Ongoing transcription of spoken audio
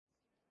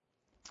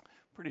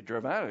Pretty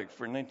dramatic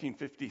for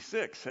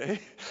 1956, eh?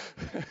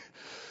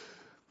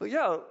 But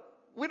yeah,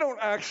 we don't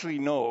actually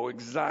know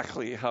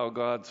exactly how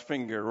God's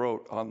finger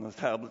wrote on the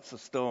tablets of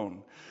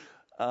stone.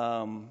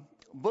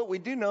 But we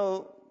do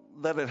know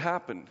that it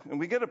happened. And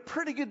we get a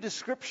pretty good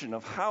description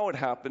of how it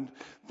happened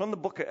from the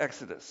book of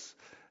Exodus.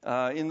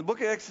 In the book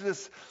of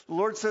Exodus, the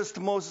Lord says to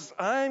Moses,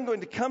 I'm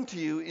going to come to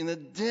you in a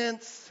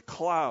dense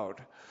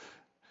cloud.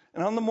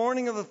 And on the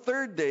morning of the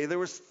third day, there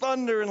was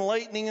thunder and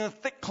lightning and a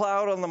thick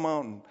cloud on the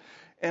mountain,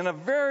 and a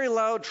very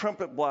loud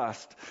trumpet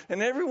blast.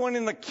 And everyone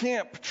in the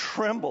camp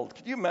trembled.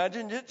 Could you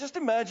imagine? Just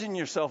imagine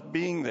yourself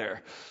being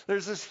there.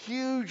 There's this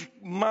huge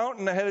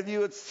mountain ahead of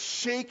you. It's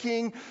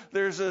shaking.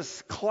 There's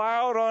this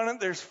cloud on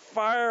it. There's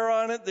fire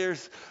on it.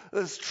 There's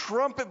this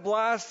trumpet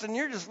blast, and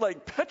you're just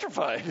like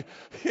petrified,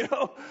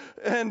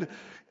 And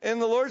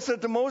the Lord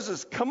said to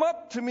Moses, come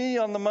up to me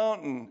on the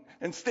mountain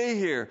and stay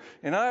here,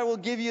 and I will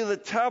give you the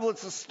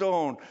tablets of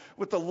stone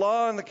with the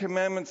law and the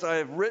commandments I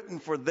have written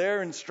for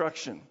their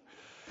instruction.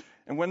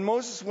 And when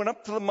Moses went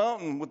up to the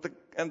mountain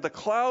and the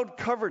cloud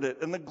covered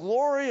it, and the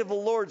glory of the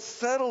Lord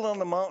settled on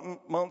the mountain,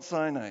 Mount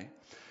Sinai.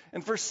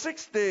 And for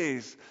 6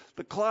 days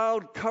the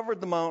cloud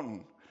covered the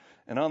mountain.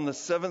 And on the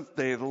seventh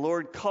day the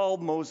Lord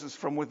called Moses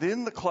from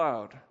within the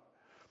cloud.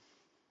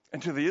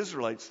 And to the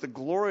Israelites, the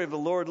glory of the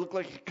Lord looked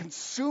like a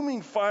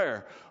consuming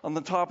fire on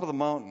the top of the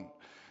mountain.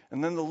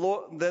 And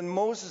then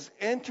Moses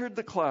entered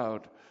the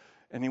cloud,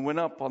 and he went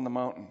up on the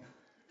mountain.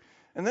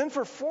 And then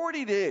for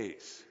 40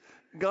 days,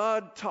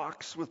 God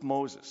talks with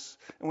Moses.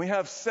 And we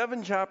have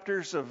 7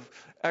 chapters of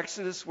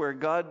Exodus where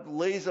God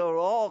lays out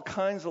all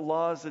kinds of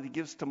laws that he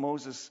gives to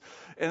Moses.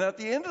 And at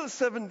the end of the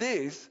 7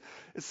 days,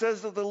 it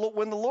says that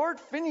when the Lord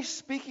finished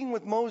speaking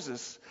with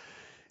Moses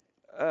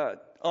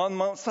on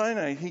Mount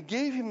Sinai, he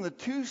gave him the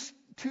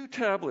two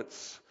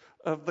tablets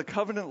of the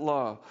covenant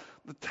law,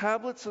 the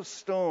tablets of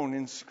stone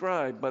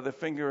inscribed by the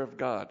finger of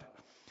God.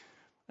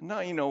 And now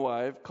you know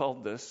why I've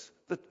called this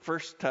the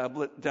first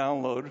tablet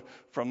download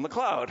from the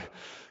cloud,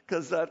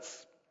 because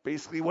that's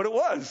basically what it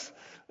was.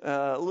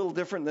 A little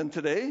different than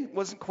today. It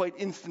wasn't quite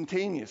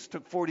instantaneous. It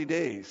took 40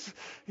 days.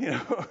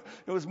 It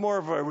was more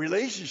of a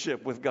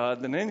relationship with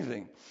God than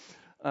anything.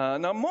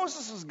 Now,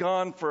 Moses was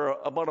gone for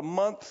about a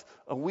month,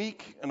 a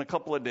week, and a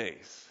couple of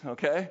days,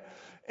 okay?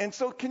 And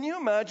so can you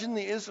imagine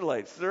the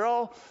Israelites? They're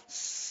all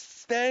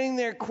standing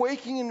there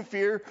quaking in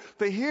fear.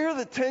 They hear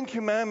the 10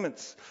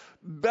 Commandments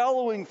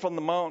bellowing from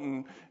the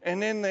mountain,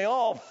 and then they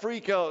all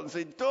freak out and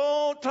say,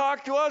 don't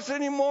talk to us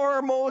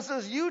anymore,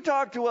 Moses. You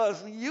talk to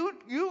us. You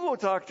go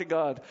talk to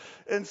God.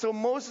 And so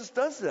Moses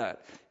does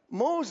that.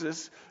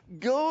 Moses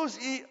goes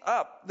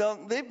up. Now,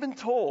 they've been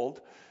told,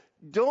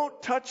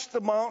 don't touch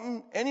the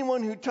mountain.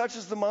 Anyone who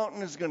touches the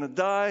mountain is going to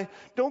die.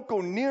 Don't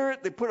go near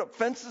it. They put up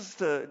fences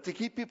to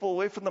keep people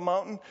away from the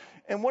mountain.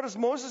 And what does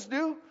Moses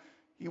do?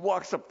 He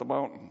walks up the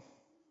mountain,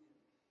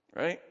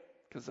 right?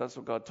 Because that's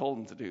what God told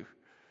him to do.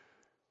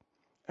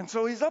 And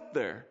so he's up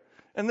there.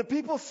 And the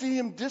people see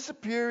him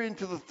disappear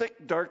into the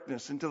thick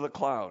darkness, into the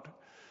cloud.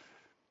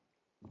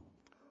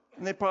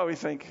 And they probably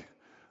think,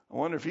 I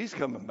wonder if he's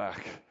coming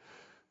back.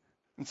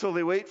 And so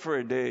they wait for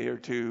a day or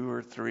 2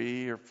 or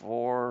 3 or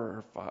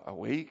 4 or a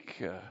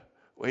week.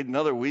 Wait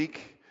another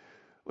week.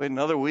 Wait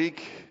another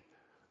week.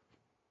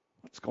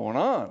 What's going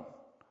on?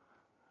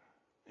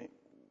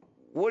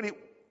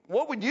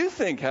 What would you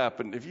think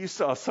happened if you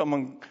saw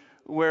someone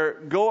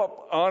go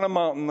up on a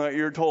mountain that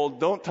you're told,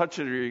 don't touch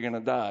it or you're going to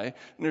die,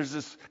 and there's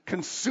this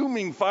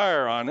consuming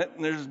fire on it,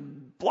 and there's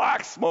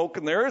black smoke,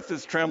 and the earth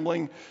is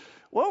trembling?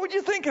 What would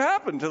you think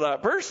happened to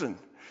that person?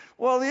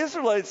 Well, the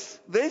Israelites,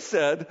 they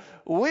said,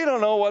 we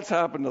don't know what's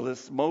happened to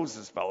this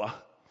Moses fella.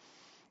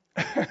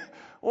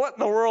 What in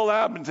the world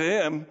happened to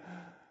him?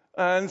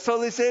 And so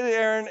they say to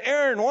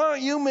Aaron, why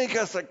don't you make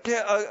us a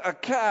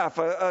calf,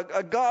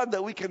 a God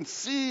that we can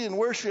see and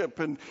worship?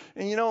 And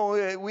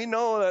we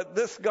know that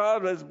this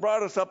God has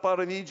brought us up out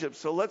of Egypt,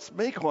 so let's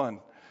make one.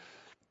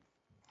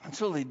 And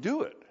so they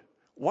do it.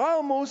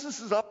 While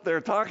Moses is up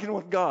there talking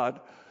with God,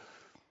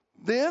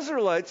 the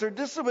Israelites are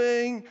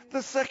disobeying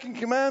the second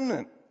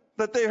commandment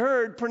that they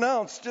heard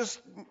pronounced just,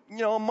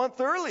 a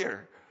month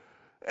earlier.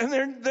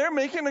 And they're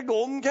making a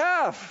golden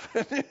calf.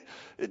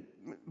 It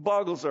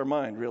boggles our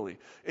mind, really.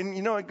 And,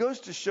 it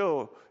goes to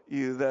show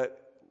you that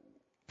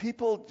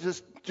people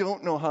just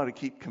don't know how to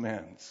keep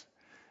commands.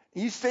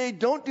 You say,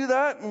 don't do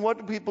that, and what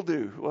do people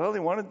do? Well, they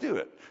want to do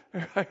it.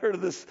 I heard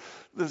of this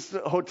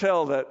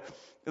hotel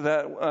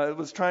that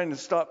was trying to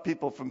stop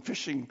people from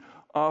fishing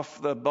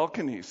off the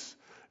balconies.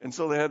 And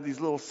so they had these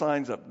little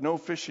signs up, no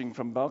fishing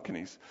from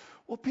balconies.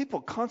 Well, people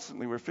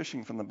constantly were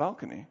fishing from the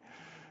balcony.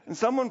 And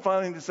someone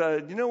finally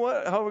decided, you know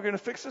what, how we're going to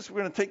fix this?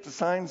 We're going to take the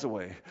signs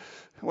away.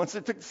 Once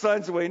they took the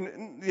signs away,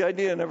 the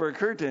idea never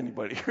occurred to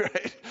anybody,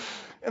 right?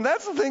 And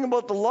that's the thing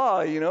about the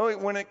law,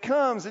 when it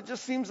comes, it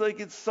just seems like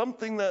it's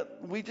something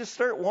that we just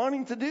start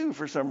wanting to do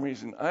for some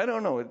reason. I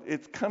don't know.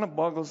 It kind of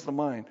boggles the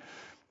mind.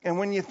 And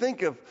when you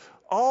think of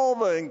all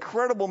the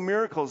incredible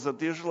miracles that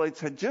the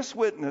Israelites had just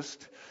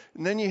witnessed.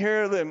 And then you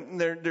hear them,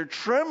 they're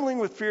trembling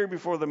with fear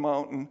before the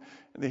mountain,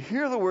 and they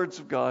hear the words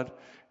of God,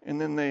 and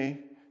then they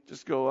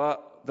just go,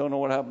 don't know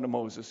what happened to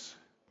Moses.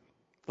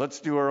 Let's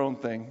do our own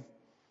thing.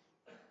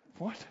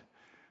 What?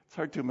 It's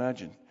hard to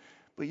imagine.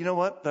 But you know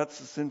what? That's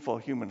the sinful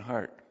human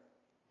heart.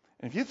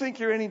 And if you think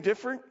you're any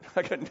different,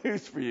 I got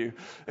news for you.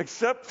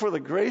 Except for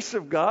the grace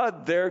of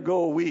God, there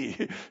go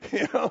we.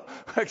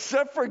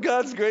 Except for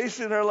God's grace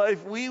in our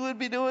life, we would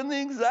be doing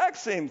the exact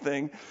same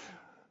thing.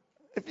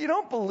 If you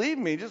don't believe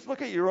me, just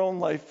look at your own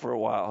life for a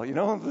while.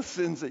 The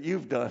sins that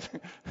you've done.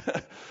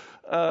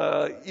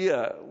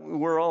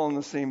 We're all in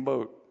the same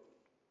boat.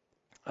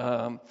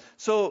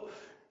 So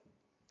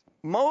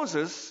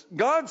Moses,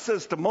 God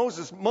says to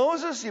Moses,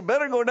 Moses, you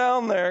better go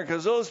down there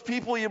because those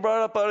people you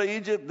brought up out of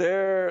Egypt,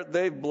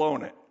 they've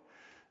blown it.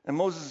 And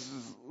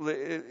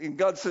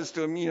God says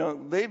to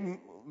him,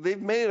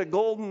 they've made a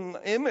golden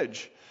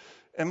image.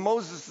 And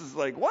Moses is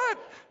like, what?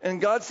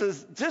 And God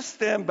says, just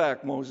stand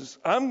back, Moses.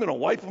 I'm going to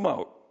wipe them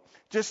out.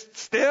 Just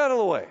stay out of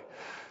the way.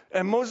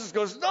 And Moses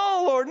goes,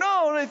 no, Lord,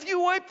 no. If you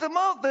wipe them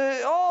out,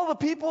 all the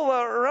people that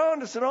are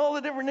around us and all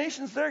the different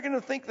nations, they're going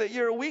to think that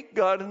you're a weak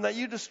God and that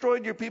you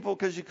destroyed your people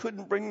because you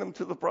couldn't bring them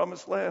to the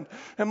promised land.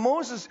 And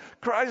Moses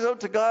cries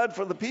out to God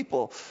for the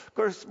people. Of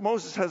course,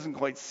 Moses hasn't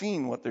quite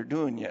seen what they're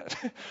doing yet.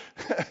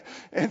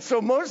 And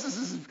so Moses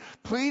is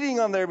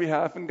pleading on their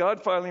behalf, and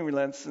God finally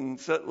relents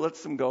and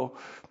lets them go.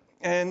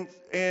 And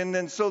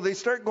then so they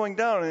start going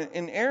down,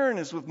 and Aaron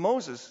is with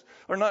Moses.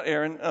 Or not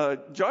Aaron,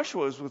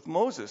 Joshua is with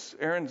Moses.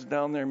 Aaron's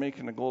down there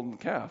making a golden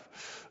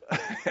calf.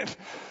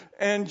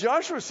 and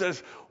Joshua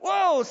says,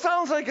 whoa, it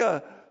sounds like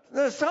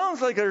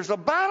there's a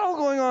battle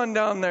going on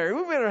down there.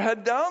 We better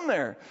head down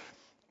there.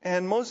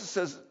 And Moses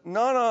says,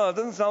 no, it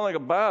doesn't sound like a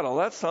battle.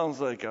 That sounds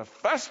like a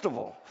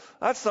festival.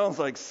 That sounds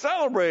like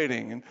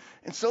celebrating.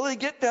 And so they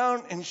get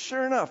down, and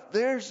sure enough,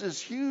 there's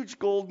this huge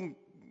golden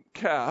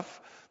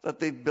calf that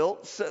they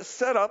built,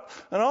 set up,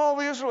 and all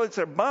the Israelites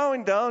are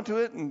bowing down to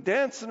it and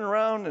dancing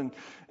around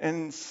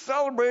and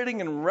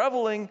celebrating and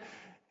reveling.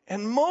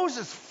 And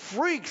Moses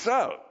freaks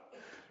out.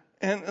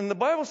 And the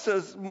Bible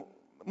says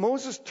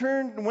Moses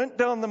turned and went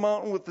down the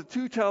mountain with the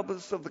 2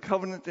 tablets of the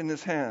covenant in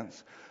his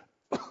hands.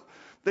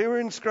 They were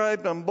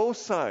inscribed on both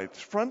sides,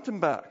 front and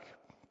back.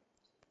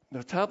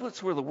 The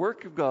tablets were the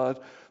work of God.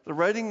 The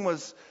writing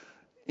was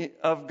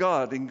of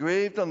God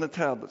engraved on the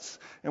tablets.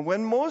 And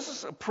when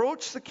Moses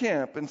approached the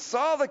camp and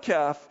saw the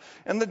calf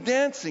and the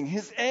dancing,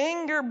 his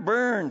anger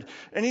burned,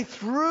 and he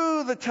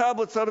threw the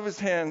tablets out of his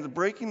hands,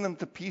 breaking them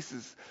to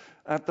pieces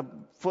at the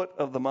foot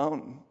of the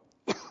mountain.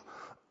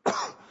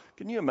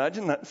 Can you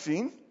imagine that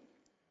scene?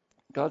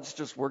 God's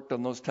just worked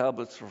on those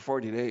tablets for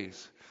 40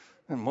 days,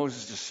 and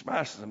Moses just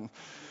smashes them.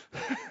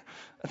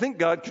 I think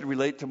God could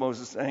relate to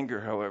Moses'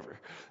 anger, however.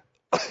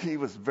 He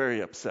was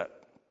very upset.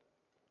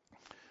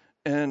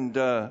 And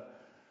so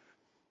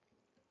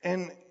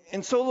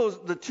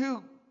the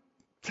 2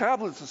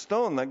 tablets of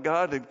stone that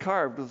God had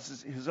carved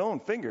with his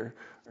own finger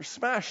are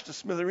smashed to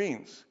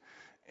smithereens.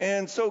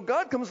 And so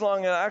God comes along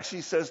and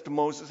actually says to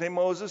Moses, hey,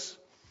 Moses,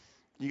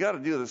 you got to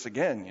do this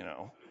again,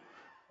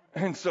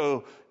 And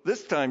so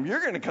this time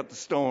you're going to cut the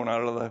stone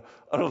out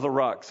of the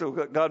rock. So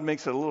God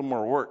makes it a little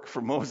more work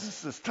for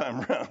Moses this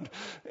time around.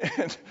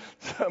 And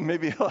so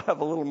maybe he'll have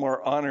a little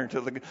more honor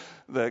to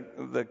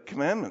the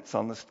commandments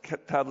on the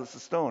tablets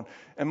of stone.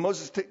 And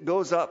Moses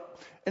goes up,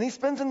 and he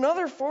spends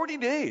another 40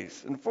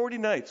 days and 40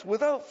 nights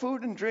without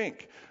food and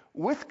drink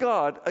with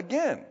God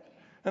again.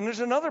 And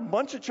there's another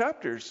bunch of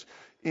chapters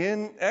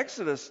in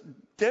Exodus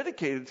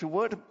dedicated to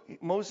what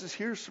Moses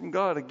hears from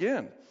God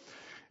again.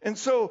 And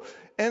so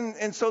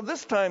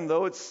this time,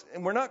 though,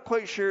 we're not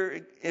quite sure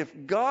if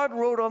God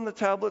wrote on the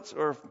tablets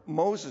or if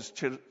Moses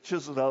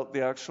chiseled out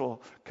the actual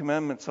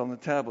commandments on the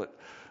tablet.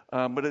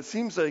 But it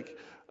seems like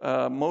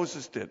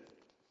Moses did.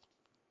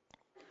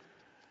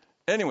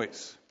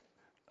 Anyways,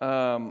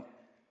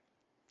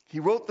 he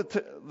wrote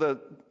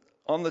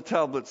on the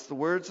tablets the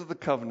words of the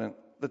covenant,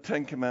 the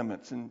 10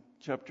 commandments in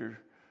chapter.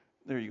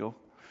 There you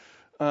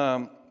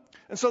go.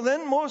 And so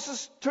then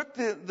Moses took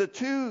the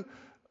 2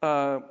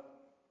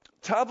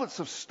 tablets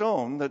of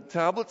stone, the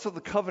tablets of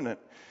the covenant,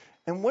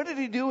 and what did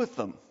he do with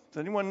them? Does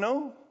anyone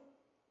know?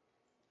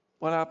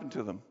 What happened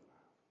to them?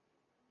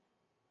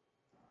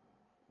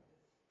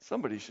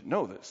 Somebody should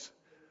know this.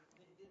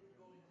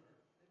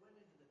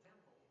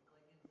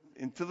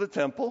 Into the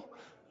temple.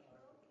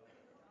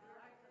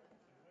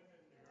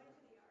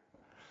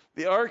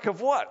 The Ark of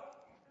what?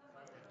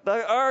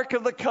 The Ark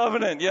of the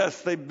Covenant.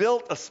 Yes, they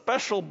built a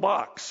special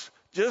box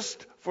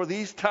just for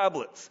these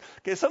tablets.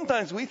 Okay,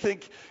 sometimes we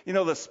think,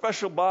 the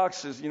special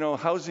box is,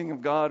 housing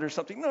of God or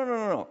something.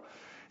 No.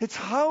 It's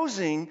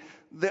housing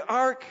the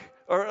ark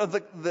or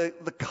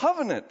the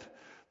covenant,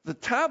 the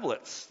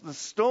tablets, the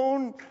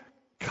stone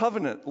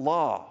covenant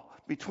law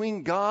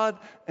between God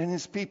and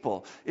his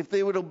people. If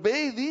they would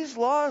obey these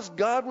laws,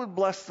 God would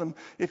bless them.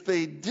 If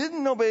they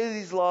didn't obey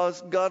these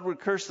laws, God would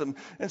curse them.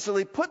 And so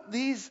they put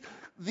these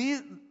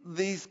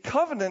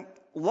covenant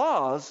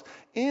laws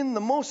in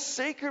the most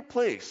sacred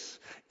place,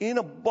 in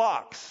a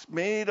box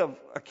made of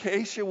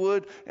acacia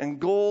wood and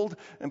gold,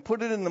 and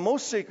put it in the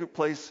most sacred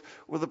place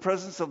where the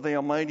presence of the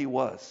Almighty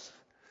was.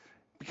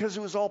 Because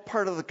it was all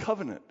part of the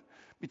covenant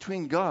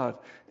between God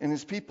and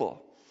his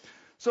people.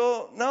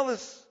 So now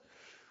this,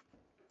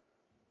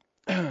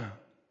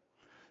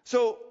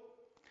 so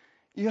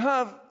you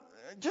have,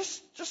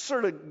 just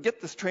sort of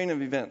get this train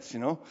of events, you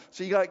know.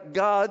 So you got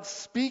God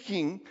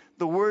speaking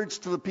the words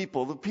to the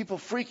people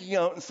freaking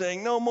out and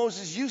saying, no,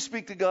 Moses, you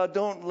speak to God,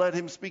 don't let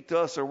him speak to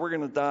us or we're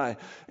going to die.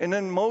 And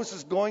then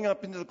Moses going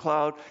up into the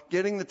cloud,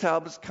 getting the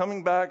tablets,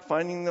 coming back,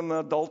 finding them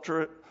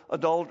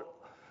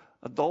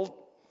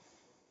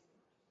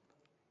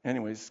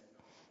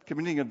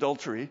committing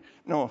adultery.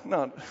 No,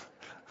 not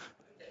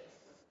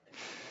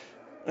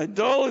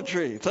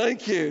idolatry.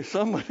 Thank you.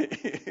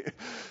 Somebody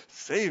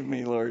save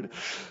me, Lord.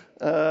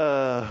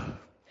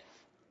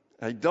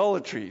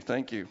 Idolatry.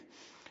 Thank you.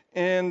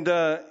 And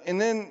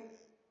then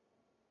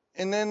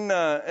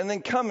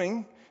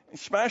coming,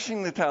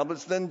 smashing the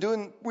tablets,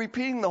 then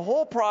repeating the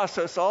whole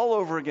process all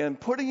over again,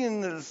 putting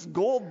in this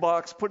gold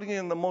box, putting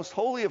in the most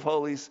holy of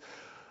holies.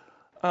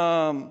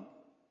 And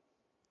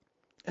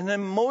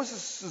then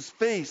Moses'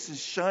 face is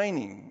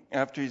shining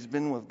after he's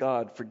been with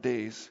God for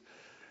days.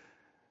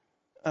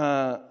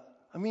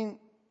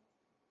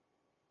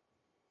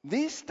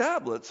 These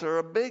tablets are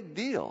a big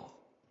deal.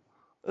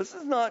 This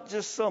is not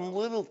just some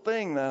little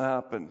thing that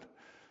happened.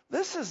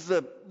 This is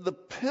the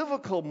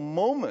pivotal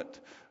moment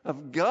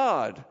of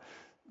God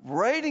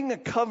writing a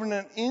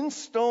covenant in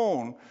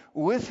stone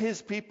with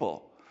his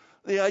people.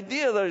 The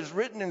idea that it's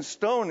written in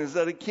stone is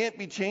that it can't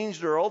be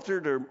changed or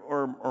altered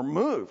or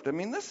moved.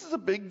 This is a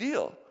big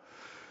deal.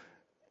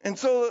 And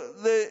so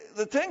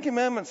the Ten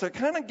Commandments are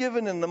kind of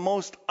given in the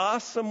most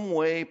awesome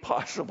way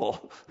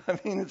possible.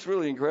 It's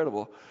really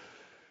incredible.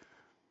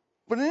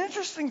 But an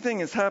interesting thing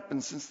has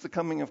happened since the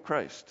coming of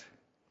Christ.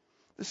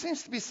 There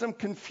seems to be some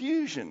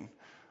confusion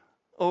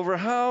over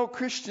how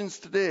Christians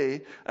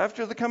today,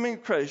 after the coming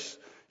of Christ,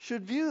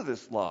 should view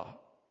this law,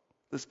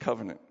 this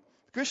covenant.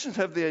 Christians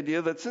have the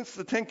idea that since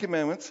the Ten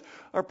Commandments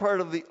are part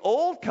of the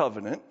Old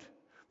Covenant,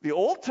 the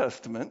Old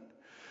Testament,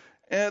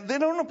 they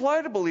don't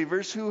apply to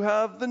believers who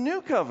have the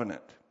New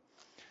Covenant.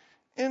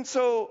 And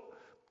so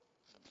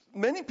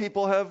many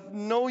people have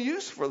no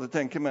use for the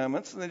Ten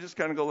Commandments, and they just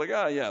kind of go like,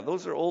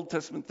 those are Old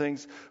Testament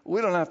things.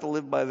 We don't have to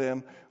live by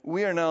them.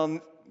 We are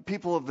now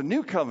people of the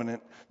New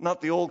Covenant,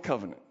 not the Old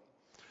Covenant.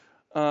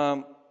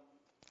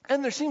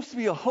 And there seems to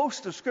be a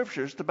host of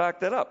scriptures to back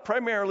that up,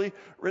 primarily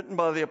written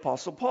by the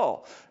Apostle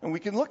Paul. And we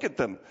can look at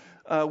them.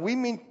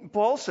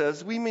 Paul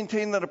says, we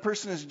maintain that a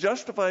person is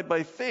justified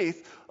by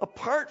faith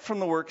apart from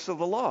the works of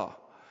the law.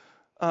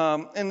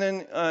 And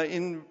then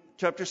in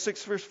chapter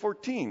 6, verse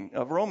 14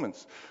 of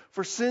Romans,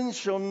 for sin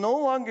shall no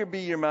longer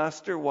be your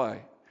master.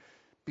 Why?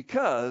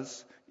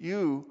 Because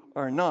you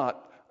are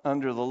not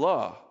under the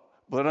law,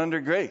 but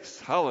under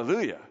grace.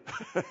 Hallelujah.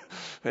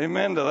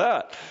 Amen to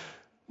that.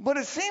 But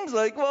it seems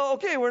like,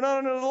 we're not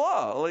under the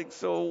law.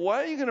 So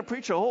why are you going to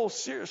preach a whole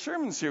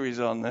sermon series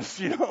on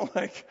this?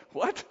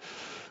 What?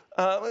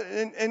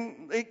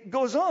 And it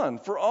goes on.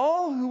 For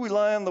all who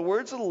rely on the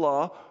words of the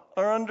law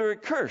are under a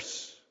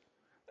curse.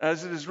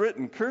 As it is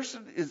written, cursed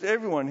is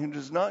everyone who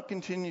does not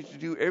continue to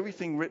do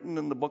everything written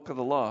in the book of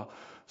the law.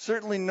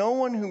 Certainly no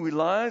one who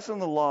relies on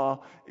the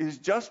law is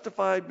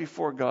justified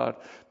before God,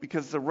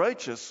 because the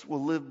righteous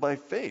will live by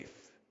faith.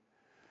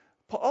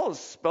 Paul is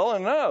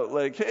spelling out,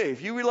 hey,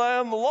 if you rely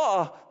on the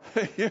law,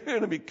 you're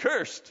going to be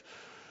cursed.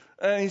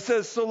 And he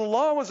says, so the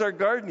law was our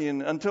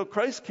guardian until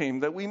Christ came,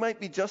 that we might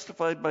be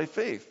justified by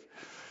faith.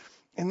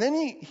 And then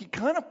he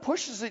kind of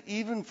pushes it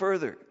even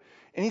further.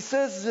 And he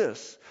says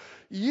this,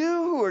 you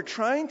who are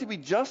trying to be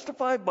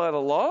justified by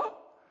the law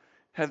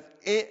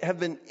have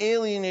been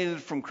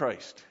alienated from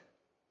Christ.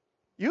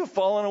 You have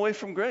fallen away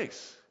from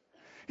grace.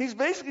 He's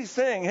basically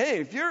saying, hey,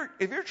 if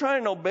you're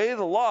trying to obey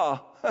the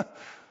law,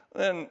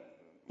 then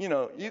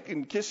you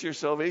can kiss your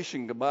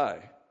salvation goodbye.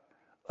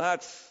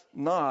 That's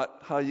not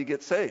how you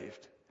get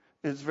saved.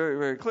 It's very,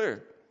 very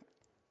clear.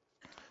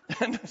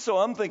 And so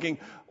I'm thinking,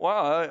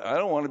 wow, I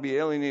don't want to be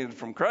alienated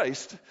from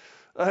Christ.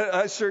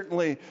 I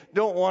certainly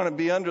don't want to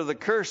be under the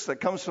curse that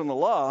comes from the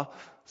law.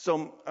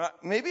 So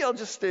maybe I'll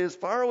just stay as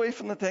far away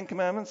from the Ten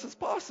Commandments as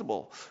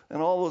possible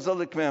and all those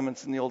other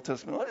commandments in the Old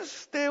Testament. I'll just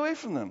stay away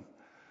from them.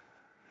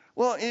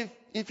 Well,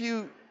 if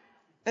you,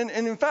 and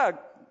in fact,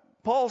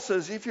 Paul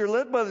says, if you're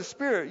led by the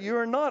Spirit, you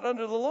are not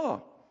under the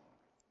law.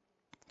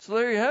 So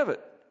there you have it.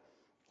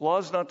 Law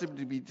is not to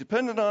be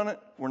dependent on it.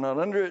 We're not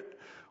under it.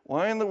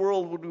 Why in the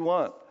world would we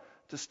want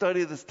to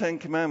study the Ten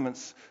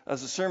Commandments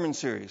as a sermon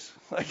series?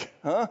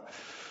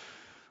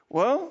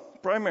 Well,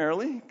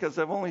 primarily because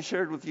I've only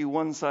shared with you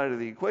one side of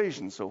the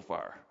equation so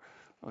far.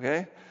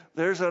 Okay?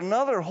 There's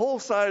another whole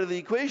side of the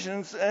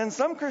equation, and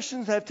some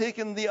Christians have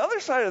taken the other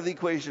side of the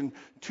equation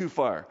too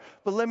far.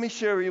 But let me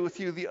share with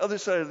you the other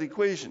side of the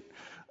equation.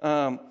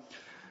 And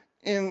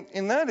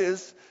that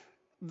is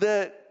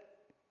that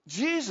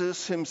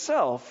Jesus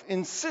himself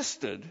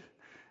insisted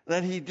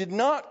that he did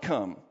not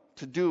come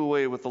to do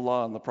away with the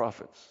law and the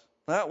prophets.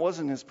 That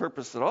wasn't his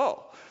purpose at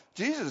all.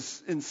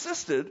 Jesus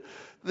insisted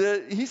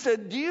that he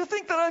said, do you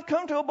think that I've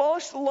come to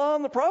abolish the law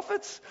and the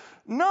prophets?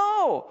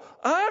 No,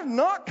 I have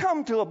not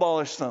come to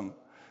abolish them.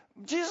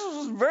 Jesus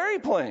was very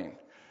plain.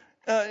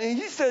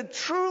 He said,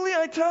 truly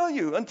I tell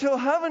you, until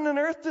heaven and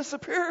earth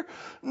disappear,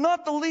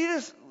 not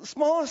the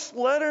smallest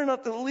letter,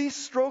 not the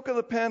least stroke of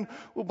the pen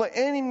will by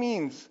any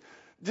means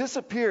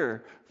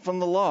disappear from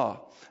the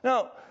law.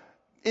 Now,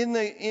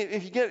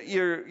 if you get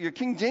your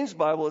King James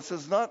Bible, it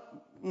says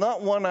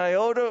not one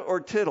iota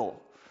or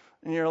tittle.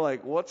 And you're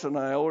like, what's an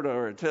iota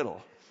or a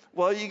tittle?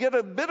 Well, you get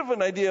a bit of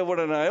an idea of what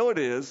an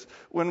iota is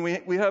when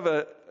we have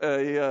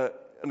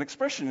an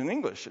expression in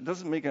English. It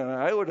doesn't make an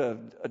iota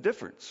a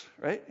difference,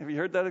 right? Have you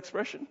heard that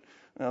expression?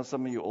 Now,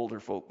 some of you older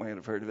folk might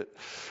have heard of it.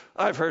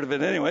 I've heard of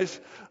it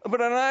anyways.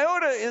 But an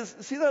iota is,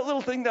 see that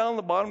little thing down in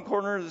the bottom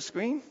corner of the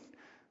screen?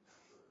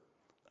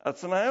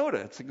 That's an iota.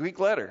 It's a Greek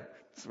letter.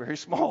 It's very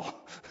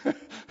small.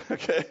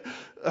 Okay.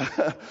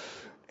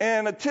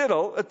 And a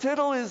tittle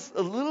is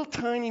a little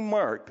tiny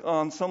mark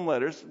on some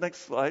letters.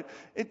 Next slide.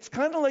 It's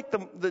kind of like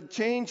the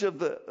change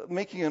of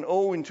making an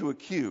O into a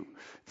Q.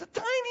 It's the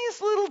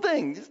tiniest little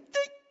thing. Just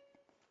tick,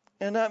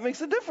 and that makes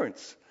a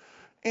difference.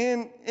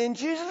 And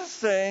Jesus is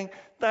saying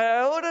the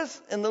iotas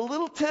and the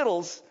little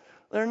tittles,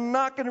 they're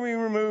not going to be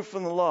removed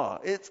from the law.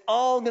 It's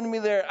all going to be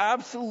there.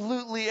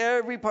 Absolutely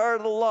every part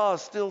of the law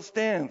still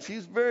stands.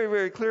 He's very,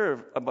 very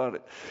clear about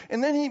it.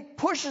 And then he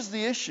pushes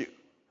the issue.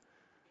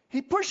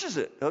 He pushes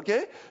it,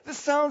 okay? This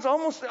sounds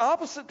almost the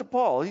opposite to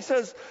Paul. He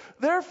says,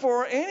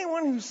 therefore,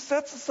 anyone who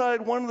sets aside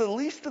one of the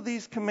least of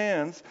these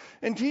commands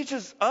and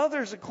teaches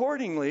others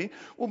accordingly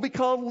will be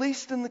called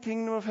least in the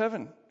kingdom of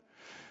heaven.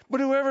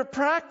 But whoever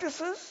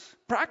practices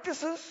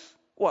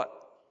what?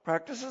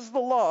 Practices the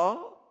law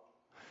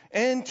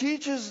and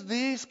teaches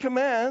these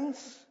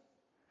commands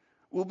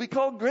will be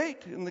called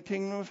great in the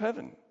kingdom of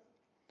heaven.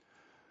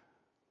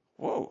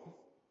 Whoa.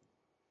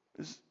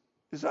 Is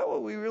that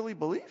what we really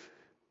believe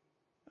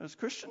as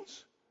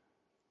Christians?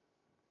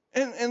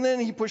 And then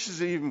he pushes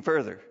it even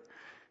further.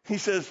 He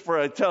says, for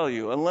I tell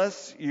you,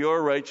 unless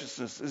your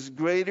righteousness is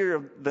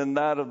greater than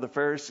that of the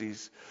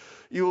Pharisees,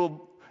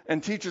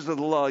 and teachers of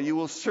the law, you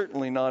will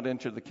certainly not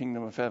enter the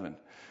kingdom of heaven.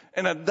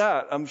 And at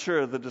that, I'm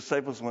sure the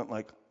disciples went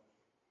like,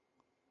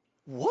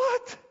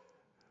 what?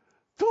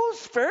 Those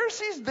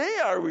Pharisees, they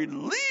are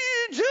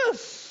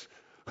religious.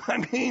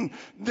 I mean,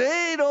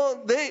 they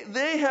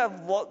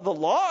have the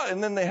law,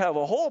 and then they have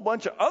a whole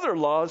bunch of other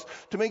laws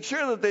to make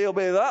sure that they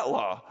obey that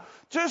law.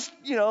 Just,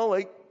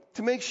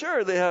 to make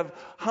sure they have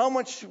how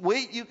much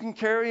weight you can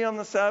carry on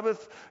the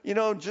Sabbath,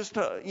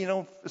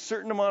 a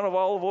certain amount of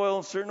olive oil,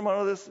 a certain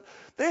amount of this.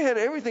 They had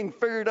everything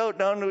figured out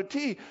down to a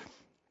T.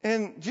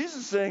 And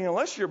Jesus is saying,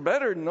 unless you're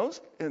better than those,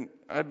 and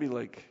I'd be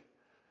like,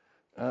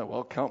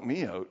 well, count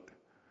me out.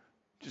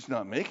 Just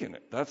not making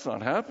it. That's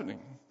not happening.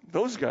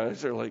 Those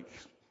guys are like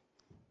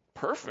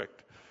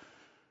perfect.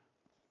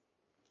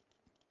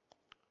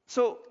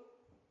 So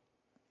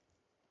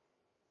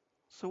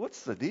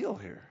what's the deal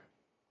here?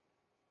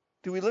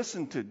 Do we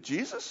listen to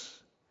Jesus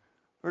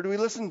or do we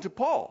listen to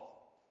Paul?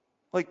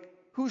 Like,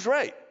 who's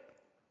right?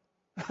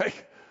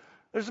 Like,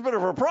 there's a bit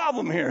of a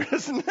problem here,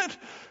 isn't it?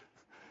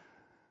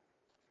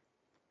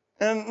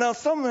 And now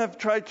some have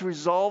tried to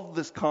resolve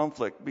this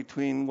conflict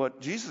between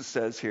what Jesus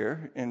says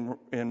here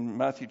in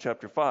Matthew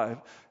chapter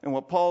 5 and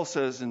what Paul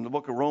says in the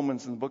book of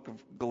Romans and the book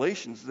of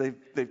Galatians.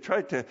 They've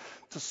tried to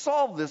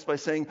solve this by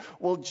saying,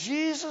 well,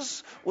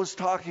 Jesus was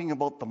talking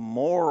about the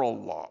moral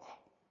law,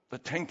 the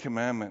Ten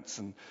Commandments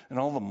and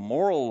all the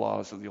moral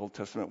laws of the Old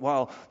Testament,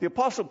 while the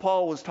Apostle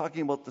Paul was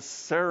talking about the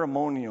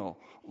ceremonial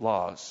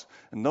laws.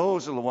 And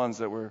those are the ones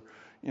that were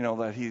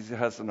that he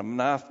has an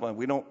anathema.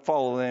 We don't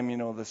follow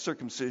them, the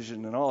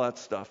circumcision and all that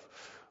stuff.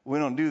 We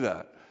don't do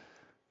that.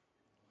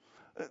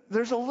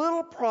 There's a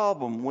little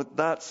problem with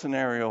that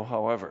scenario,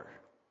 however,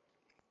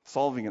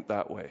 solving it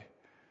that way.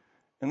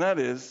 And that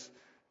is,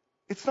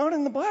 it's not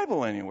in the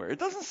Bible anywhere. It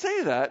doesn't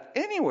say that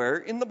anywhere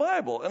in the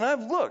Bible. And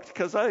I've looked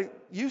because I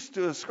used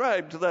to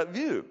ascribe to that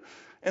view.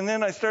 And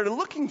then I started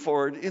looking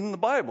for it in the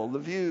Bible, the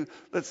view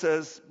that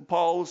says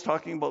Paul was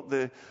talking about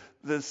the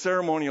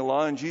ceremonial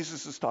law, and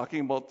Jesus is talking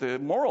about the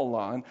moral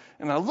law.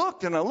 And I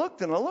looked and I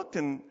looked and I looked,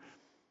 and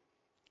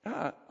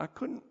I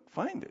couldn't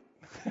find it.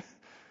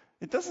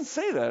 It doesn't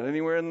say that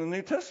anywhere in the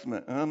New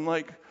Testament. And I'm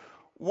like,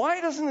 why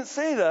doesn't it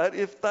say that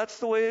if that's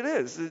the way it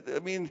is?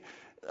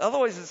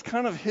 Otherwise it's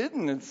kind of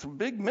hidden. It's a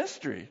big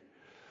mystery.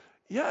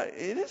 Yeah,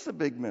 it is a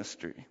big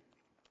mystery.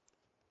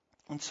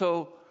 And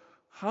so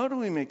how do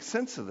we make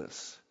sense of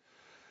this?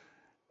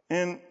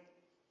 And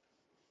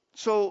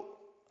so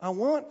I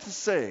want to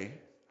say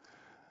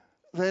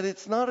that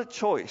it's not a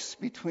choice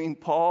between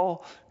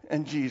Paul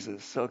and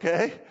Jesus,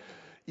 okay?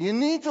 You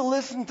need to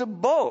listen to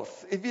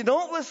both. If you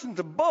don't listen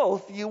to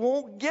both, you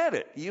won't get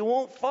it. You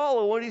won't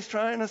follow what he's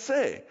trying to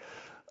say.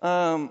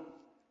 And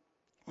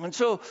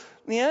so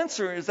the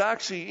answer is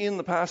actually in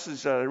the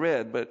passage that I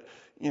read, but,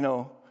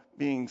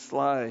 being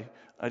sly,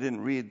 I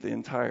didn't read the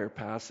entire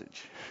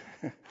passage.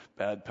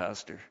 Bad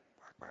pastor.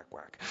 whack,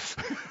 whack.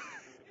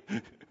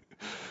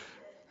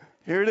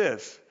 Here it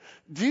is.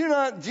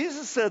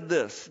 Jesus said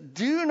this,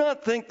 do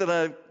not think that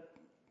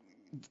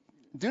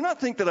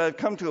I've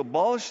come to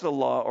abolish the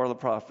law or the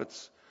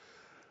prophets.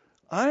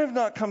 I have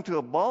not come to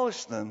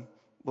abolish them,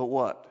 but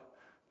what?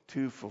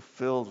 To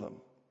fulfill them.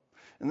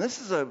 And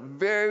this is a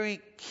very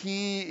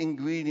key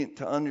ingredient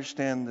to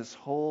understand this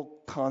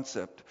whole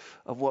concept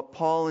of what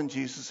Paul and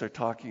Jesus are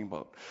talking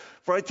about.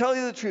 For I tell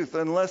you the truth,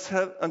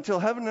 until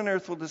heaven and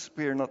earth will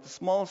disappear, not the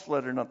smallest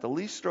letter, not the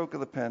least stroke of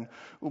the pen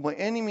will by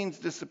any means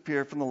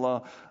disappear from the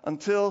law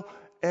until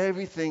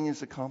everything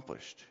is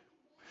accomplished.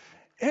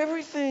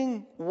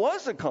 Everything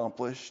was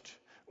accomplished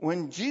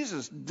when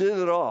Jesus did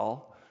it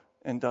all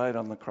and died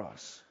on the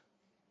cross.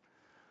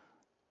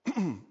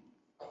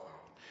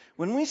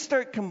 When we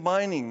start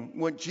combining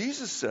what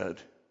Jesus said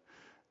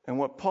and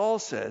what Paul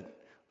said,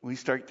 we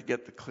start to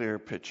get the clear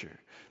picture.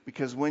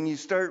 Because when you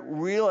start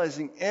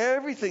realizing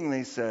everything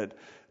they said,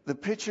 the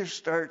picture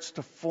starts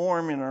to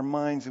form in our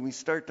minds, and we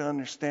start to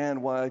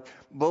understand why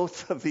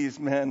both of these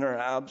men are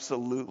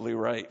absolutely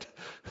right.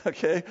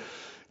 Okay?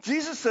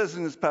 Jesus says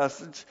in this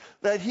passage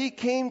that he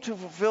came to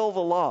fulfill the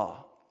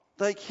law.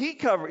 Like he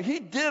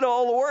did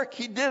all the work,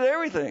 he did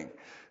everything.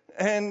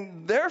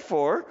 And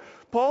therefore,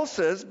 Paul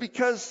says,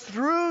 because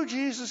through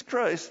Jesus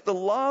Christ, the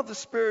law of the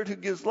Spirit who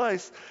gives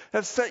life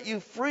has set you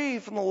free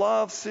from the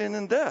law of sin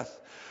and death.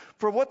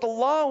 For what the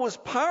law was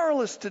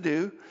powerless to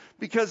do,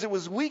 because it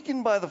was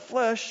weakened by the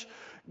flesh,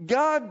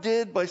 God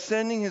did by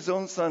sending his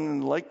own Son in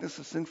the likeness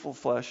of sinful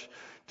flesh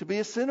to be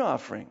a sin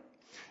offering.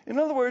 In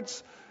other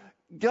words,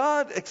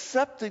 God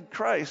accepted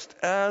Christ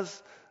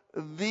as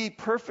the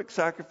perfect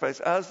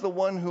sacrifice, as the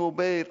one who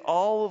obeyed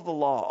all of the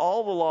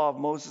law of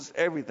Moses,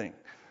 everything.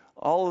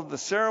 All of the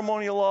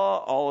ceremonial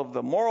law, all of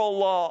the moral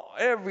law,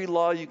 every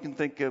law you can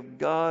think of,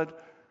 God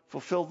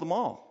fulfilled them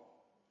all,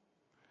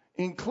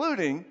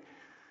 including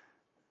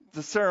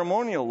the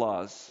ceremonial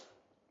laws,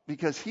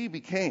 because he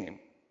became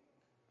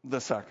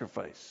the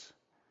sacrifice.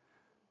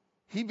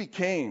 He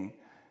became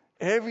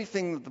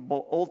everything that the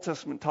Old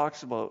Testament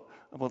talks about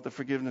the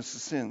forgiveness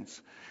of sins.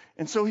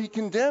 And so he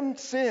condemned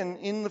sin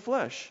in the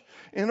flesh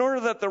in order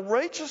that the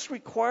righteous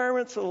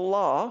requirements of the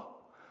law,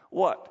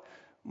 what?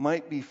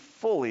 Might be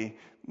fully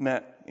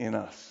met in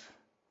us.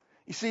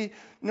 You see,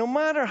 no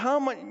matter how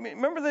much,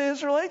 remember the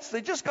Israelites?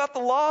 They just got the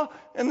law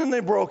and then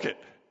they broke it.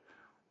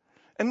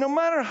 And no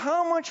matter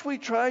how much we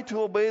try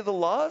to obey the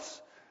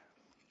laws,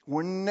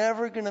 we're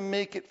never going to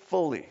make it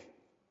fully.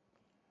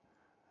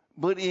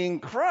 But in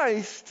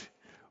Christ,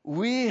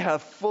 we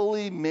have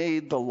fully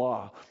made the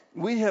law.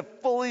 We have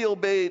fully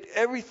obeyed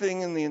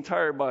everything in the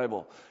entire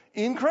Bible.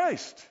 In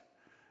Christ.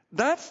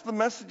 That's the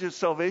message of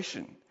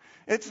salvation.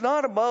 It's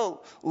not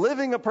about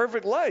living a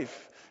perfect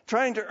life,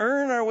 trying to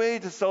earn our way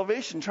to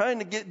salvation, trying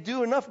to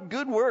do enough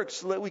good works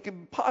so that we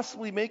can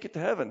possibly make it to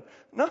heaven.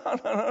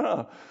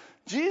 No.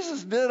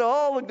 Jesus did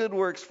all the good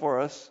works for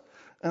us,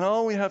 and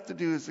all we have to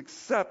do is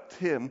accept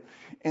him,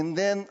 and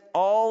then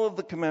all of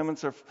the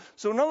commandments are...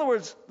 So in other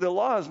words, the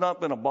law has not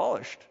been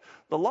abolished.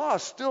 The law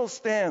still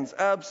stands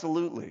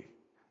absolutely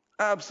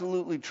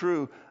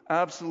true,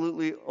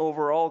 absolutely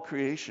over all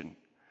creation.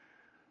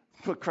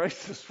 But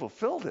Christ has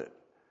fulfilled it.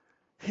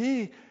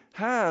 He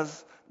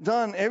has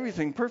done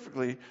everything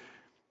perfectly.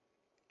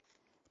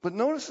 But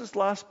notice this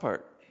last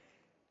part.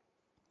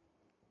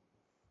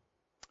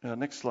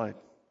 Next slide.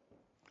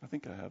 I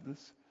think I have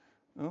this.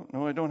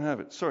 No, I don't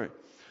have it. Sorry.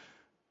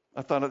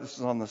 I thought this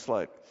was on the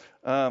slide.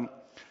 But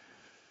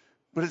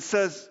it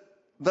says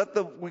that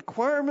the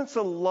requirements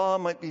of the law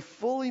might be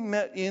fully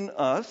met in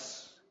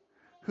us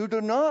who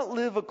do not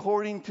live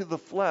according to the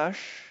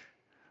flesh,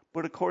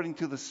 but according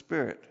to the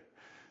Spirit.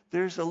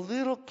 There's a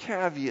little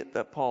caveat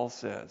that Paul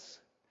says.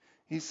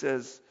 He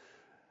says,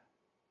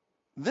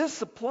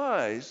 this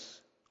applies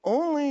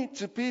only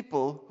to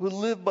people who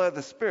live by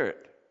the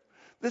Spirit.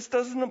 This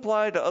doesn't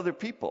apply to other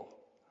people.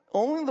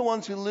 Only the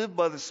ones who live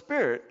by the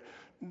Spirit,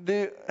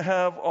 they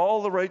have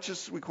all the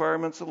righteous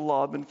requirements of the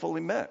law been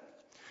fully met.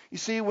 You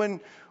see,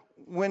 when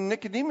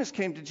Nicodemus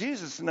came to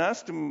Jesus and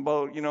asked him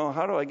about,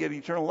 how do I get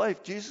eternal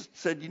life? Jesus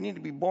said, you need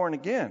to be born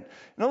again.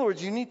 In other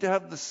words, you need to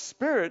have the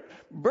Spirit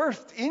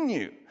birthed in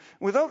you.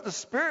 Without the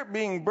Spirit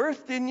being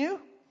birthed in you,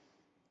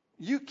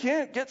 you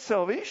can't get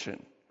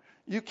salvation.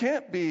 You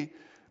can't be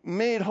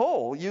made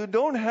whole. You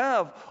don't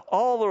have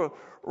all the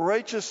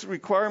righteous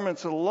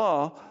requirements of the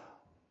law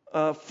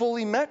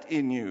fully met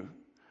in you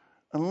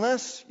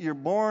unless you're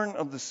born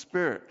of the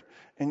Spirit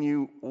and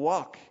you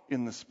walk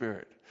in the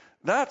Spirit.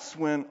 That's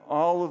when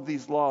all of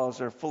these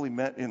laws are fully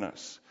met in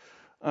us.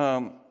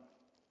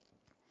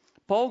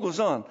 Paul goes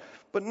on,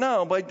 but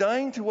now by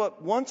dying to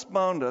what once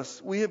bound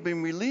us, we have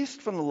been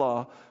released from the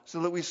law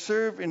so that we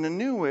serve in a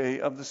new way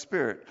of the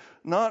Spirit,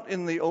 not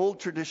in the old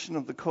tradition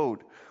of the code.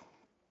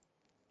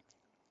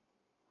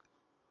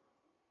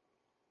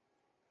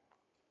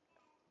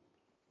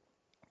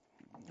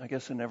 I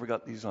guess I never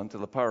got these onto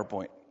the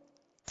PowerPoint.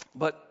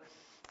 But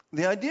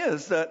the idea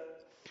is that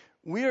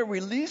we are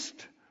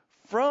released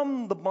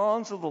from the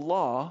bonds of the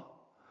law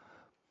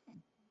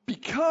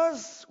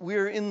because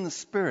we're in the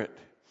Spirit.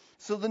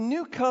 So the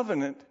new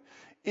covenant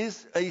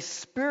is a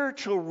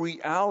spiritual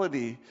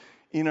reality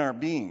in our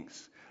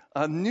beings,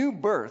 a new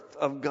birth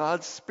of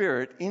God's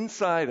Spirit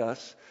inside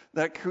us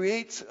that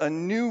creates a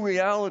new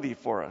reality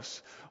for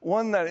us,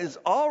 one that has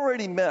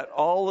already met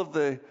all of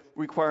the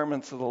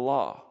requirements of the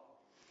law.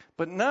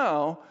 But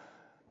now,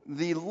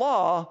 the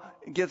law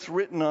gets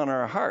written on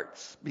our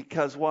hearts.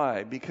 Because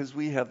why? Because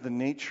we have the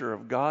nature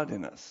of God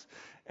in us.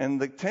 And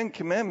the Ten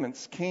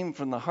Commandments came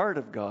from the heart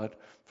of God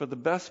for the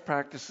best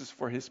practices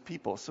for his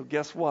people. So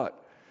guess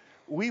what?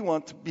 We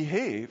want to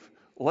behave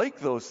like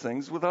those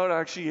things without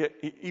actually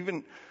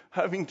even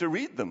having to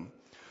read them.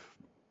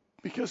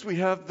 Because we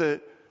have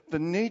the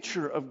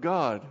nature of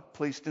God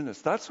placed in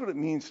us. That's what it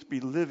means to be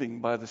living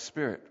by the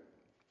Spirit.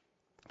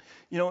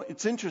 You know,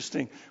 it's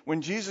interesting.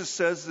 When Jesus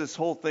says this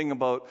whole thing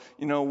about,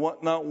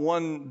 not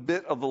one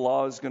bit of the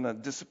law is going to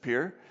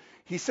disappear,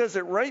 he says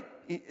it right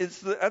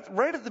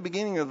at the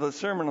beginning of the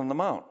Sermon on the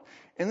Mount.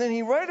 And then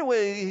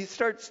he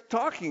starts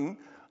talking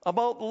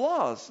about the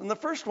laws. And the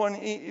first one,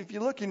 if you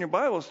look in your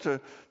Bibles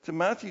to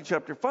Matthew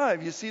chapter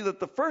 5, you see that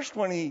the first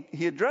one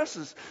he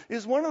addresses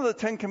is one of the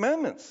Ten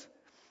Commandments.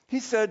 He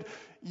said,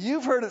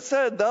 "You've heard it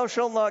said, thou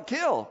shalt not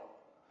kill,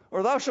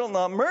 or thou shalt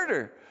not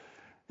murder."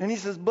 And he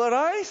says, "But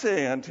I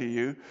say unto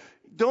you,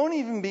 don't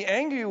even be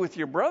angry with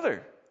your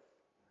brother.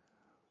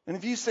 And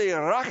if you say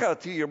raka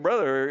to your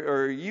brother,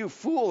 or you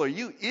fool, or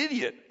you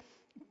idiot,"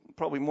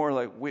 probably more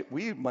like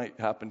we might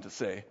happen to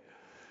say,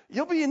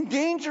 "you'll be in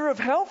danger of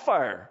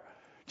hellfire."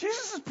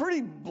 Jesus is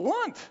pretty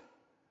blunt.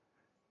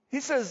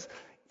 He says,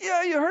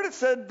 "Yeah, you heard it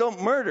said,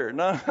 don't murder."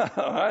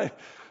 No,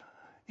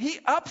 he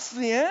ups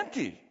the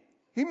ante.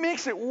 He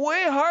makes it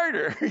way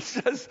harder. He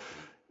says,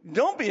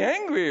 "Don't be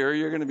angry, or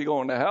you're going to be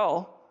going to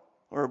hell,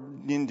 or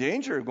in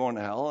danger of going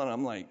to hell." And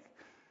I'm like,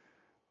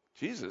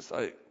 Jesus,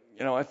 I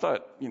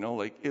thought,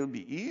 it would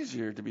be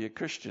easier to be a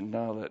Christian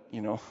now that,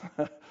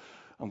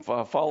 I'm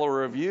a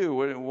follower of you.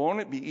 Won't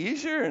it be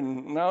easier?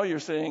 And now you're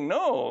saying,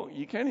 no,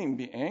 you can't even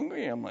be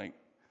angry. I'm like,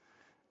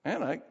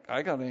 man,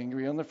 I got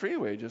angry on the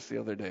freeway just the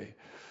other day.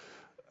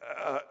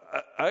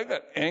 I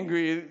got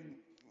angry.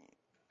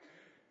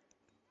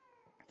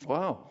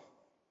 Wow.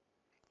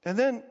 And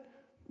then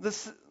the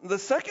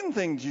second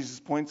thing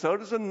Jesus points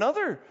out is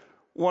another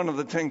one of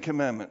the Ten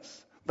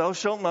Commandments. Thou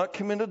shalt not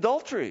commit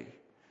adultery.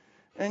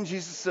 And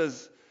Jesus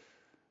says,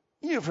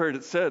 "You've heard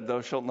it said, thou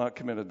shalt not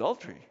commit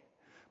adultery.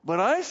 But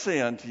I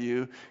say unto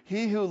you,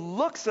 he who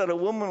looks at a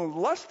woman with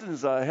lust in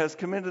his eye has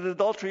committed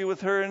adultery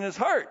with her in his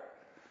heart."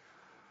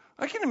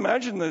 I can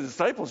imagine the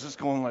disciples just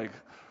going like,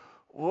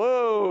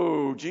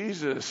 "Whoa,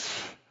 Jesus,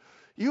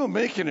 you are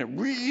making it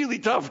really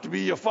tough to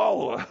be a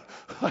follower.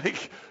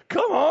 Like,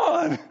 come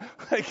on.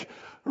 Like,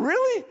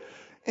 really?"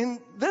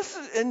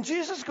 And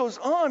Jesus goes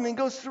on and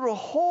goes through a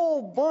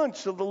whole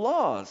bunch of the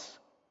laws.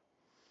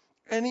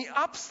 And he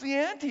ups the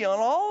ante on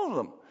all of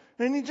them.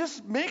 And he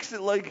just makes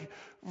it like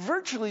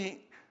virtually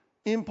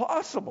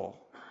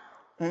impossible.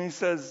 And he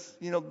says,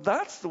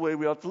 that's the way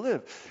we ought to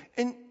live.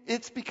 And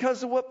it's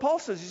because of what Paul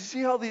says. You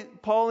see how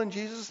Paul and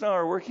Jesus now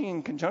are working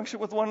in conjunction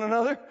with one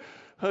another?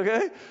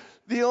 Okay?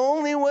 The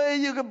only way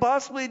you could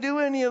possibly do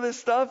any of this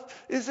stuff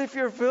is if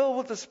you're filled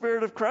with the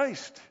Spirit of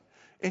Christ.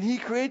 And he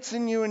creates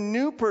in you a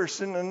new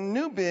person, a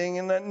new being,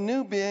 and that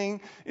new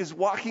being is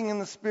walking in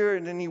the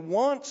Spirit, and he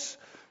wants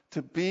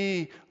to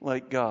be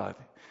like God.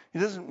 He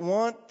doesn't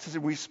want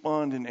to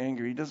respond in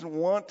anger. He doesn't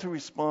want to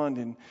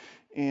respond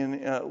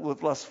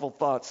with lustful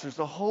thoughts. There's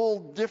a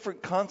whole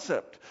different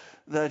concept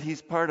that he's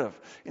part of.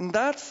 And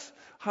that's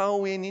how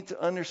we need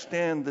to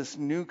understand this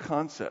new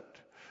concept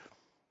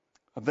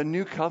of the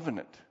new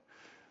covenant.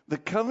 The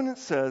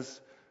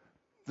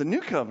new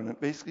covenant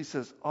basically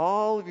says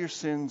all of your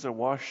sins are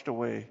washed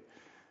away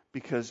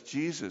because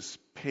Jesus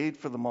paid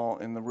for them all,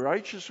 and the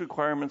righteous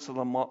requirements of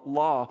the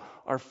law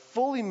are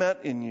fully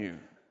met in you.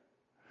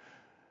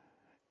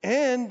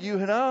 And you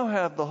now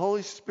have the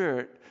Holy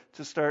Spirit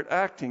to start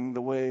acting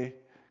the way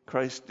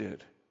Christ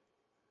did.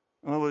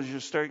 In other words,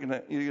 you're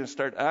going to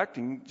start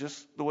acting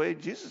just the way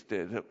Jesus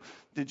did.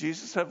 Did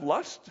Jesus have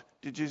lust?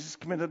 Did Jesus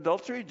commit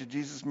adultery? Did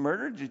Jesus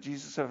murder? Did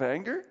Jesus have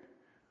anger?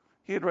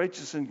 He had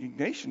righteous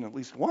indignation at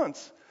least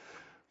once.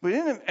 But he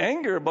didn't have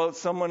anger about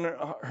someone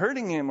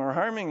hurting him or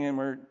harming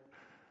him. Or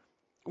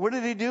what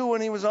did he do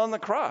when he was on the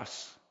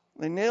cross?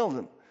 They nailed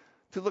him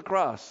to the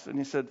cross. And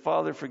he said,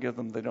 "Father, forgive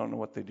them. They don't know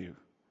what they do."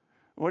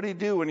 What did he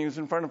do when he was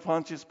in front of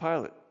Pontius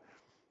Pilate?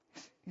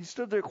 He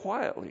stood there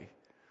quietly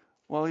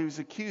while he was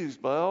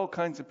accused by all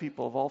kinds of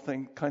people of all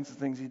kinds of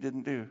things he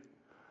didn't do.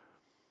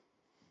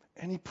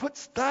 And he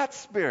puts that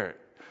Spirit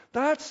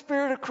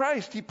of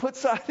Christ, he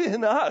puts that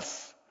in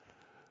us.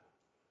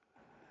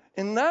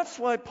 And that's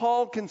why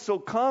Paul can so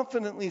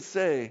confidently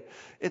say,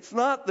 it's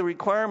not the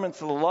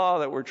requirements of the law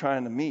that we're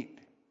trying to meet.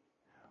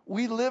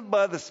 We live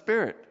by the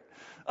Spirit.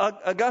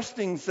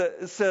 Augustine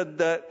said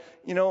that,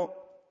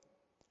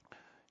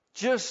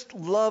 just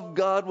love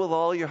God with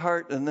all your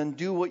heart and then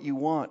do what you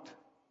want.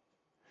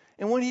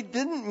 And what he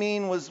didn't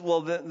mean was,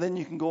 well, then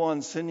you can go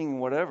on sinning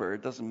whatever.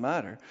 It doesn't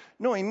matter.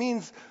 No, he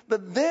means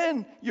that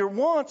then your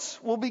wants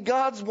will be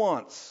God's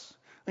wants.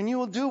 and you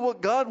will do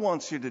what God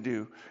wants you to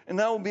do. And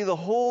that will be the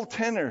whole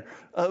tenor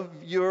of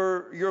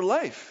your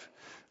life.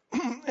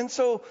 And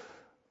so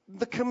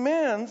the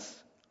commands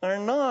are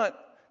not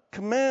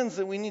commands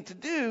that we need to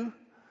do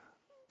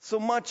so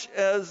much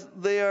as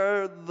they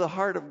are the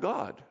heart of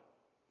God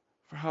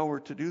for how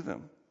we're to do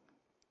them.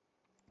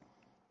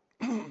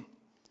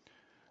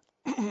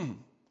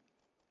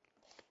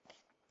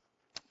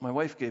 My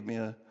wife gave me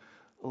a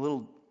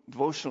little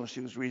devotional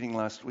she was reading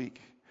last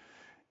week.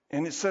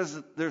 And it says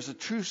that there's a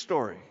true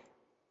story.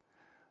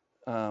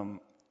 In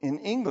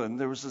England,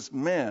 there was this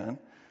man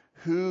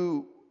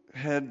who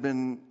had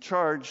been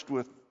charged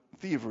with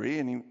thievery,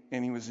 and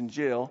he was in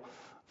jail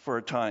for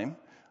a time.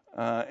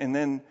 And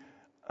then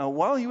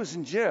while he was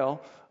in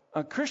jail,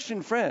 a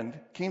Christian friend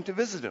came to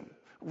visit him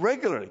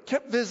regularly,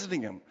 kept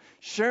visiting him,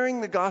 sharing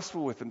the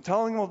gospel with him,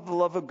 telling him of the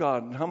love of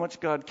God and how much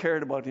God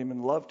cared about him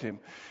and loved him.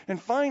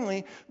 And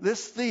finally,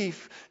 this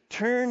thief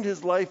turned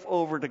his life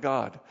over to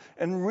God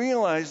and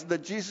realized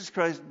that Jesus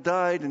Christ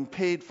died and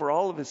paid for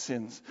all of his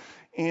sins,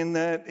 and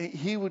that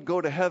he would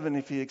go to heaven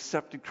if he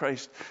accepted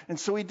Christ. And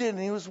so he did,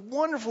 and he was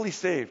wonderfully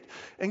saved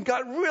and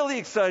got really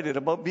excited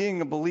about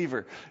being a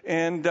believer.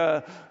 And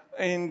then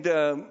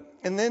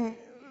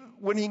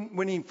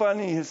when he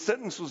finally, his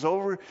sentence was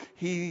over,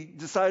 he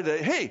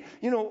decided, hey,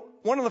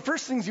 one of the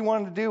first things he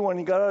wanted to do when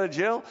he got out of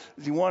jail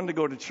is he wanted to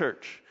go to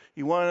church.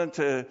 He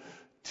wanted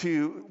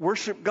to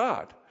worship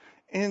God.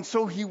 And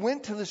so he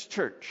went to this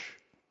church,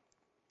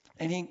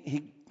 and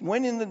he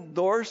went in the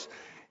doors,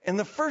 and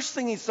the first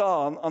thing he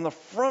saw on the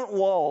front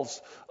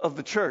walls of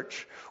the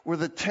church were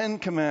the 10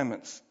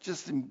 Commandments,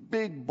 just in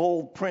big,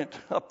 bold print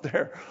up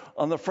there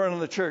on the front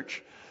of the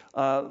church.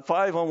 5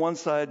 on one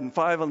side and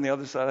 5 on the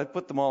other side. I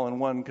put them all in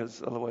one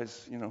because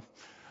otherwise,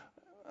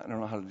 I don't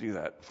know how to do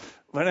that.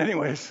 But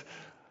anyways,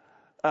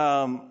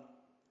 and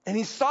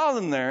he saw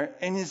them there,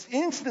 and his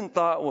instant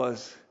thought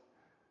was,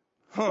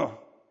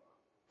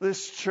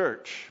 this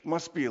church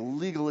must be a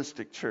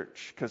legalistic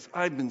church because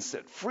I've been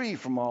set free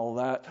from all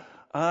that.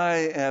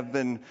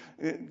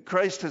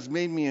 Christ has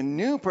made me a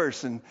new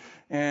person,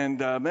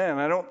 and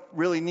I don't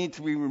really need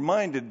to be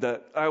reminded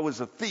that I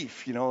was a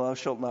thief. Thou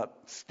shalt not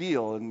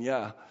steal, and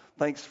yeah,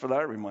 thanks for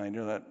that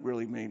reminder. That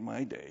really made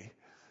my day.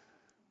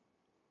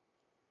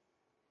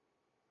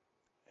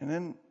 And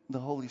then the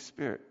Holy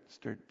Spirit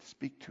started to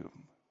speak to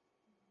him.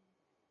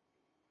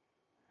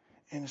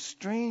 And a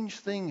strange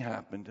thing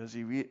happened as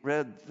he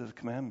read the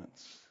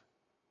commandments.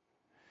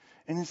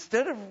 And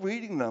instead of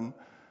reading them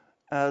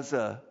as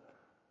a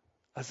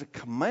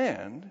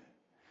command,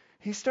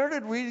 he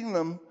started reading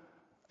them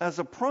as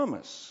a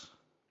promise,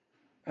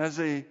 as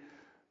a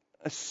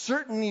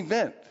certain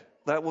event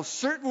that will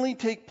certainly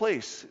take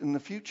place in the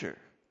future.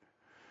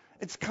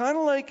 It's kind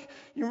of like,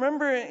 you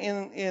remember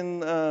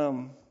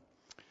in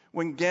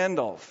when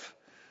Gandalf,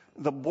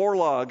 the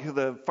Borlaug,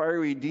 the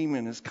fiery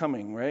demon, is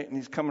coming, right? And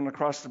he's coming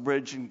across the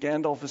bridge, and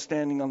Gandalf is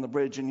standing on the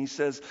bridge, and he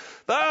says,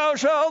 "Thou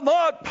shalt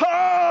not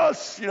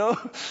pass!"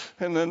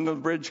 And then the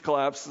bridge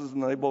collapses,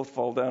 and they both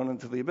fall down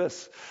into the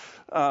abyss.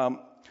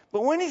 But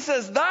when he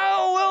says,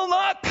 "Thou will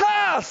not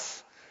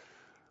pass!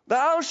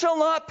 Thou shalt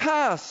not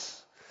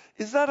pass,"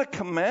 is that a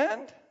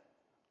command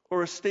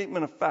or a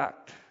statement of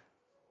fact?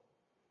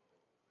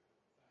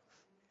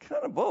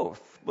 Kind of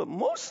both, but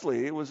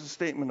mostly it was a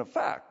statement of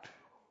fact.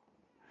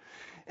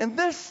 And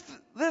this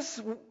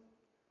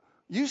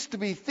used to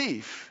be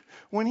thief.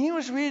 When he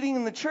was reading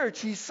in the church,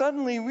 he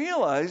suddenly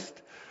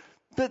realized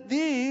that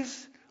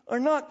these are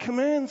not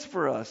commands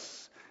for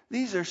us.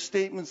 These are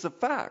statements of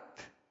fact.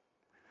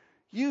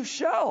 You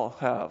shall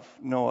have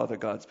no other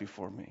gods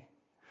before me.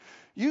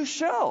 You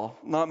shall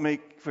not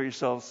make for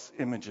yourselves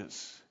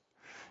images.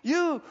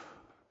 You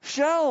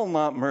shall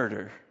not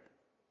murder.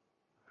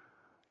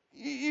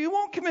 You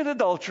won't commit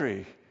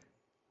adultery.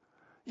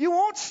 You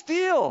won't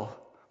steal.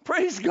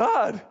 Praise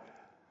God.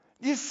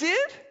 You see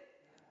it?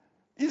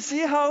 You see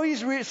how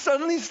he's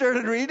suddenly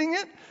started reading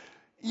it?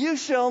 You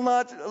shall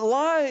not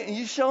lie.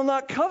 You shall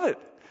not covet.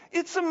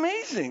 It's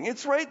amazing.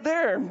 It's right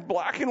there in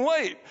black and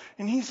white.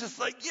 And he's just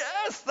like,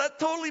 yes, that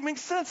totally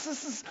makes sense.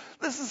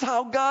 This is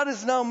how God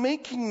is now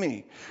making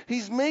me.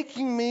 He's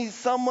making me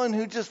someone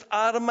who just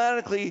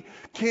automatically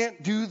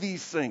can't do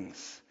these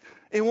things.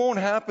 It won't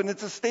happen.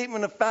 It's a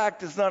statement of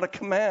fact. It's not a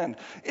command.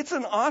 It's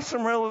an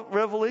awesome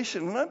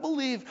revelation. And I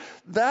believe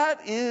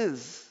that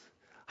is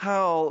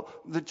how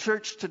the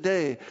church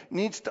today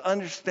needs to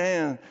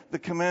understand the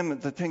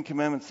commandment, the 10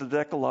 Commandments, the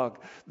Decalogue.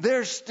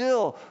 They're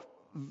still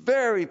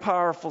very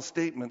powerful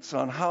statements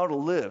on how to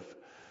live.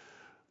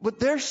 But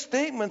they're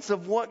statements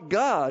of what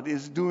God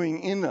is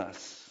doing in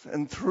us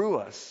and through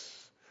us.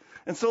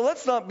 And so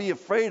let's not be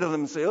afraid of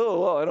them and say,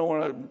 I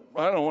don't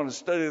want to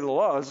study the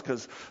laws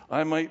because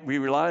I might be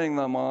relying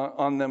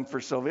on them for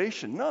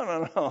salvation.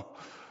 No.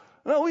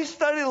 No, we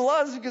study the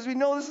laws because we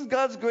know this is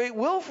God's great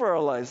will for our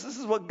lives. This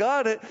is what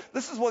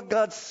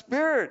God's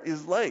Spirit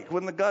is like.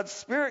 When the God's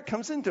Spirit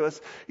comes into us,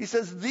 he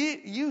says,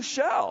 you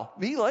shall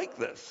be like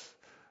this.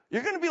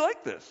 You're going to be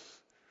like this.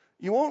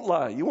 You won't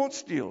lie. You won't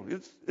steal.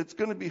 It's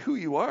going to be who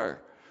you are.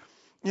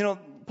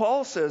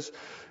 Paul says,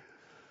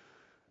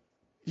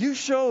 You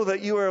show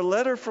that you are a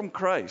letter from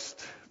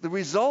Christ, the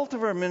result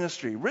of our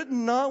ministry,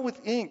 written not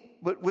with ink,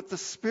 but with the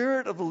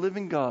Spirit of the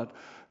living God,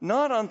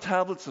 not on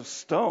tablets of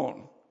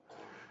stone,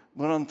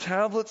 but on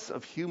tablets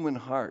of human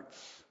hearts.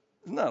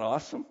 Isn't that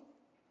awesome?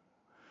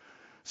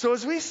 So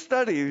as we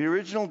study the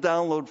original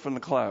download from the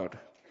cloud,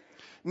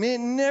 may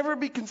it never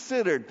be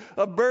considered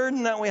a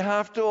burden that we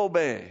have to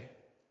obey,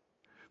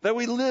 that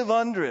we live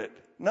under it.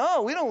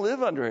 No, we don't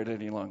live under it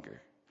any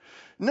longer.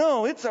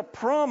 No, it's a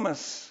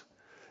promise.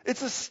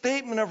 It's a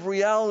statement of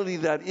reality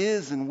that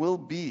is and will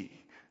be.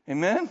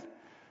 Amen?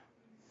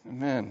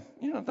 Amen.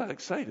 You're not that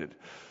excited.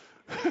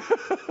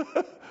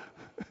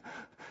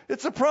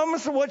 It's a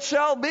promise of what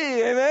shall be.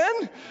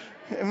 Amen?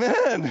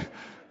 Amen.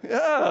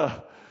 Yeah.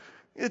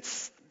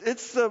 It's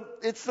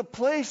the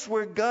place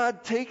where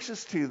God takes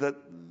us to, that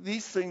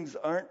these things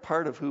aren't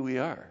part of who we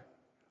are.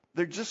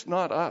 They're just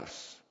not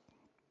us.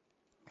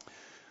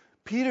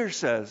 Peter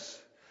says,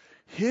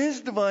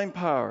 His divine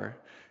power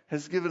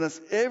has given us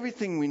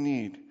everything we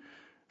need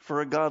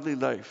for a godly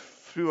life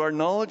through our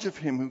knowledge of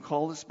Him who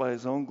called us by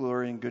His own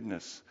glory and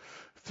goodness.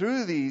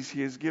 Through these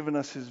He has given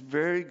us His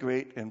very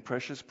great and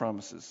precious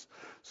promises,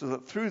 so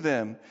that through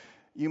them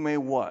you may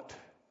what?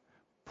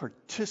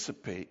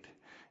 Participate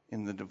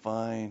in the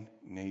divine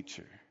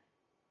nature.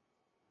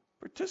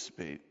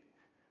 Participate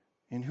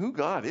in who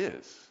God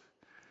is,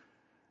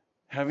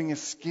 having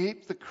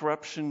escaped the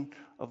corruption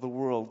of the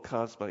world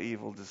caused by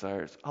evil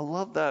desires. I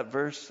love that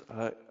verse.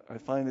 I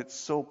find it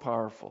so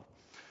powerful.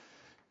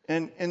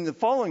 And the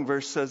following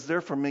verse says,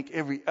 therefore make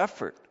every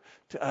effort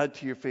to add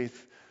to your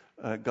faith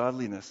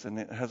godliness. And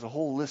it has a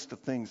whole list of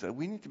things that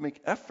we need to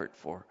make effort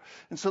for.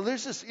 And so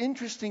there's this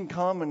interesting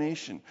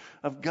combination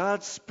of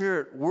God's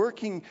Spirit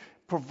working,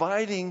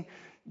 providing,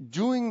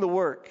 doing the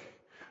work,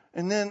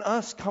 and then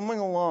us coming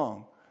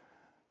along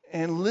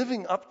and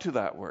living up to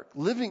that work,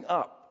 living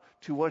up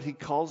to what He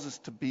calls us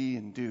to be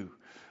and do.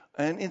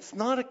 And it's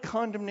not a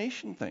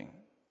condemnation thing.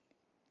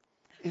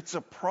 It's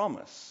a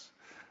promise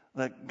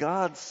that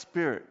God's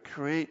Spirit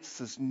creates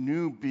this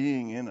new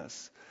being in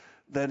us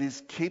that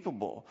is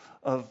capable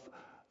of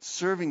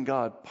serving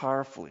God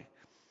powerfully.